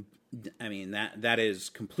mean that is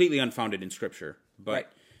completely unfounded in Scripture,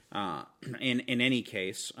 but in any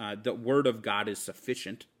case, the Word of God is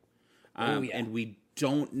sufficient, and we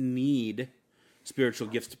don't need spiritual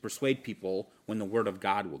gifts to persuade people when the Word of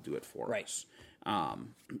God will do it for us.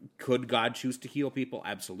 Could God choose to heal people?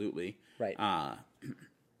 Absolutely. Right.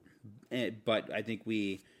 But I think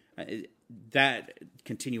that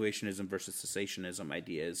continuationism versus cessationism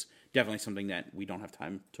idea is definitely something that we don't have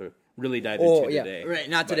time to really dive into today. Right.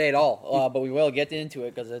 Not today at all. But we will get into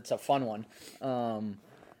it because it's a fun one.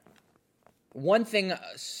 One thing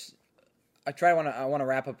I want to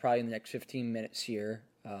wrap up probably in the next 15 minutes here.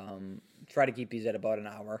 Try to keep these at about an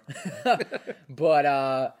hour.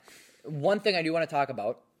 But one thing I do want to talk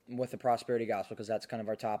about with the prosperity gospel, because that's kind of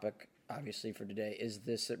our topic, obviously, for today, is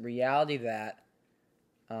this reality that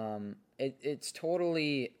it's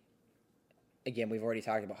totally, again, we've already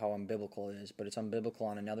talked about how unbiblical it is, but it's unbiblical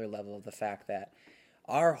on another level of the fact that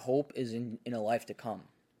our hope is in a life to come.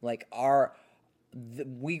 Like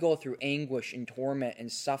we go through anguish and torment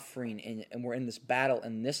and suffering, and we're in this battle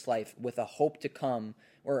in this life with a hope to come,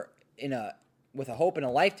 with a hope in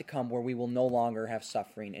a life to come where we will no longer have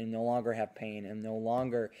suffering and no longer have pain and no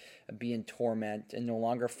longer be in torment and no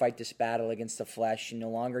longer fight this battle against the flesh and no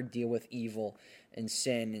longer deal with evil and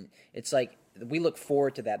sin. And it's like we look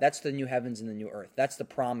forward to that. That's the new heavens and the new earth. That's the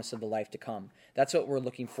promise of the life to come. That's what we're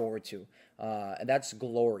looking forward to. That's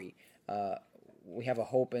glory. We have a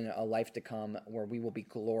hope in a life to come where we will be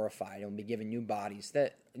glorified and be given new bodies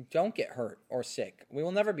that don't get hurt or sick. We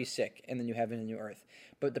will never be sick in the new heaven and new earth.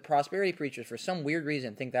 But the prosperity preachers, for some weird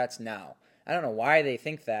reason, think that's now. I don't know why they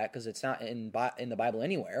think that, because it's not in the Bible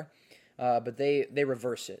anywhere. But they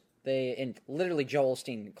reverse it. And literally, Joel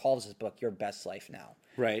Osteen calls his book "Your Best Life Now."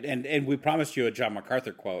 Right, and we promised you a John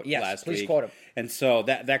MacArthur quote last week. Yes, please quote him. And so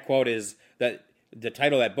that quote is that the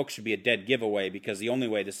title of that book should be a dead giveaway, because the only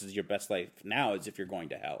way this is your best life now is if you're going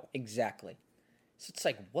to hell. Exactly. So it's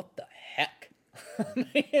like, what the heck?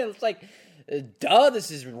 It's like, duh,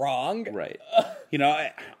 this is wrong. Right.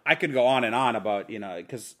 I could go on and on about,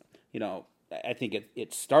 because, I think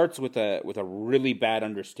it starts with a really bad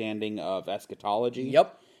understanding of eschatology.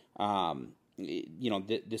 Yep.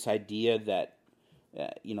 This idea that,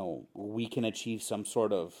 we can achieve some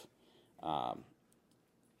sort of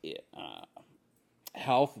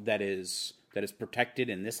health that is protected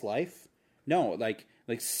in this life. No, like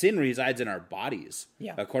sin resides in our bodies,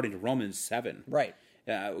 according to Romans 7. Right.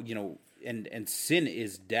 And sin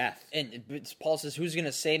is death. And Paul says, who's going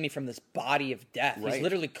to save me from this body of death? Right. He's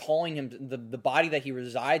literally calling him, the body that he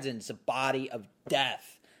resides in is a body of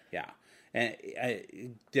death. Yeah. And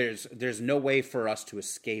there's no way for us to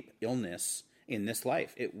escape illness in this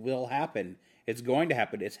life. It will happen. It's going to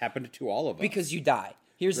happen. It's happened to all of us. Because you die.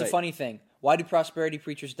 Here's the funny thing. Why do prosperity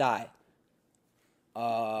preachers die?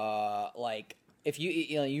 If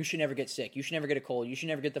you should never get sick, you should never get a cold, you should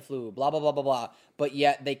never get the flu, blah blah blah blah blah. But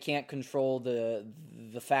yet they can't control the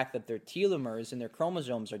fact that their telomeres and their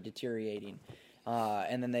chromosomes are deteriorating,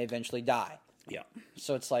 and then they eventually die. Yeah.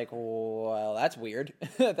 So it's like, well, that's weird.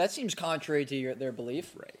 That seems contrary to their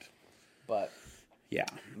belief. Right. But yeah.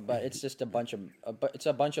 But it's just a bunch of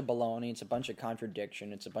baloney. It's a bunch of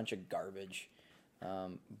contradiction. It's a bunch of garbage.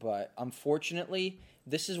 But unfortunately,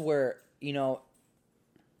 this is where, in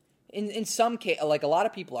some case, like a lot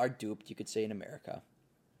of people are duped, you could say, in America.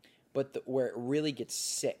 But where it really gets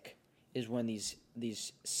sick is when these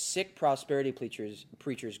sick prosperity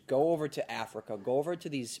preachers go over to Africa, go over to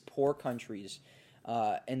these poor countries,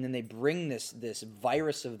 and then they bring this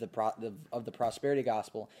virus of the prosperity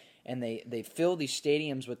gospel, and they fill these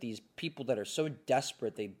stadiums with these people that are so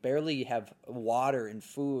desperate they barely have water and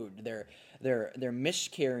food. They're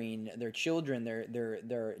miscarrying their children.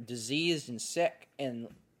 They're diseased and sick and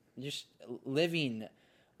just living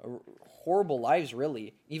horrible lives,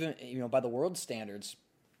 really, even by the world standards.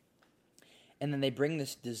 And then they bring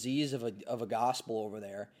this disease of a gospel over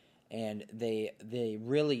there, and they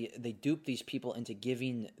dupe these people into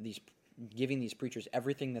giving these preachers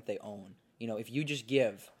everything that they own. If you just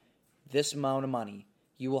give this amount of money,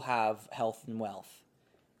 you will have health and wealth,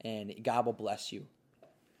 and God will bless you.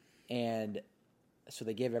 And so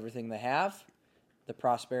they give everything they have. The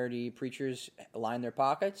prosperity preachers line their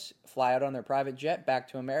pockets, fly out on their private jet back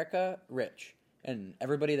to America, rich, and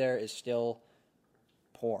everybody there is still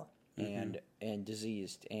poor and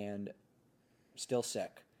diseased and still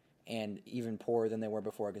sick, and even poorer than they were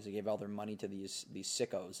before because they gave all their money to these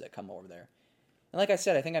sickos that come over there. And like I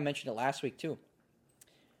said, I think I mentioned it last week too.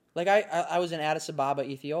 Like I was in Addis Ababa,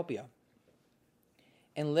 Ethiopia,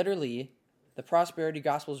 and literally the prosperity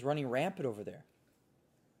gospel is running rampant over there.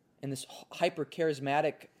 And this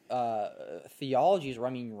hyper-charismatic theology is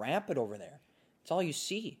running rampant over there. It's all you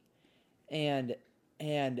see. And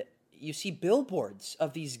you see billboards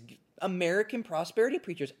of these American prosperity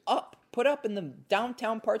preachers put up in the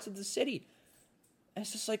downtown parts of the city. And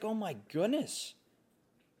it's just like, oh my goodness.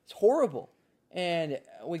 It's horrible. And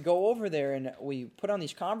we go over there and we put on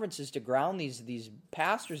these conferences to ground these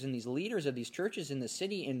pastors and these leaders of these churches in the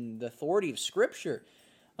city in the authority of Scripture.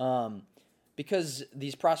 Because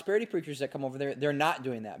these prosperity preachers that come over there, they're not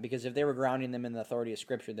doing that. Because if they were grounding them in the authority of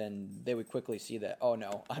Scripture, then they would quickly see that, oh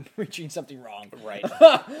no, I'm preaching something wrong. Right.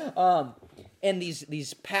 And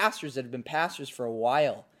these pastors that have been pastors for a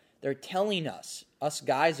while, they're telling us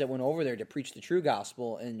guys that went over there to preach the true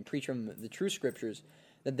gospel and preach from the true Scriptures,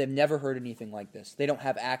 that they've never heard anything like this. They don't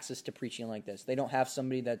have access to preaching like this. They don't have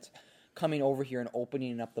somebody that's coming over here and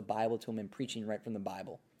opening up the Bible to them and preaching right from the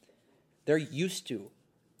Bible. They're used to,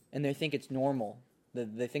 and they think it's normal.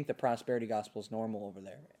 They think the prosperity gospel is normal over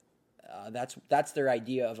there. That's their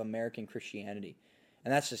idea of American Christianity,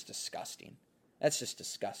 and that's just disgusting. That's just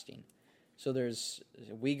disgusting. So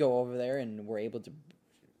we go over there and we're able to,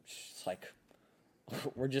 it's like,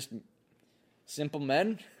 we're just simple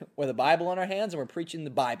men with a Bible in our hands, and we're preaching the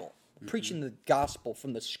Bible, preaching the gospel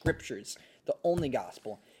from the Scriptures, the only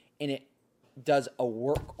gospel, and it does a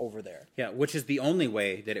work over there. Yeah, which is the only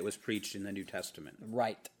way that it was preached in the New Testament.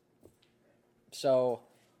 Right. So,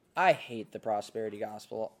 I hate the prosperity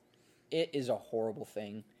gospel. It is a horrible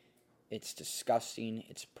thing. It's disgusting.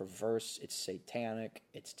 It's perverse. It's satanic.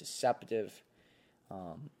 It's deceptive.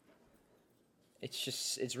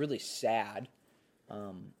 It's really sad.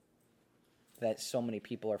 That so many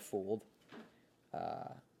people are fooled,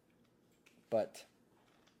 but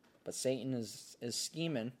Satan is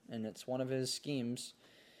scheming, and it's one of his schemes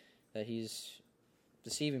that he's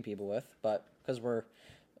deceiving people with. But because we're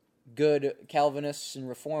good Calvinists and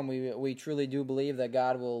Reform, we truly do believe that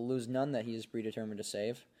God will lose none that He is predetermined to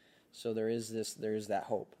save. So there is that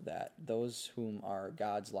hope that those whom are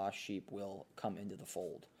God's lost sheep will come into the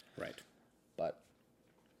fold. Right. But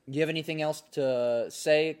do you have anything else to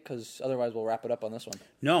say? Because otherwise, we'll wrap it up on this one.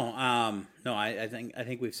 No. I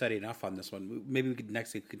think we've said enough on this one. Maybe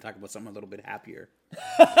next week we can talk about something a little bit happier.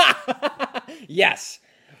 Yes.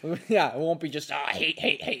 Yeah, it won't be just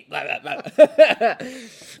hate, blah blah blah,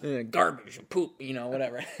 garbage, poop,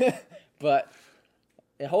 whatever. But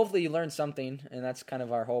hopefully you learned something, and that's kind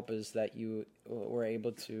of our hope, is that you were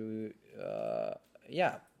able to,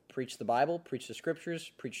 preach the Bible, preach the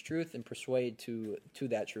Scriptures, preach truth, and persuade to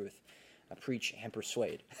that truth. Preach and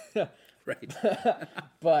persuade. Right.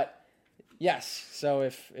 But yes, so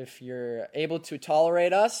if you're able to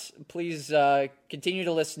tolerate us, please continue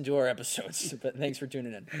to listen to our episodes. But thanks for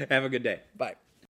tuning in. Have a good day. Bye.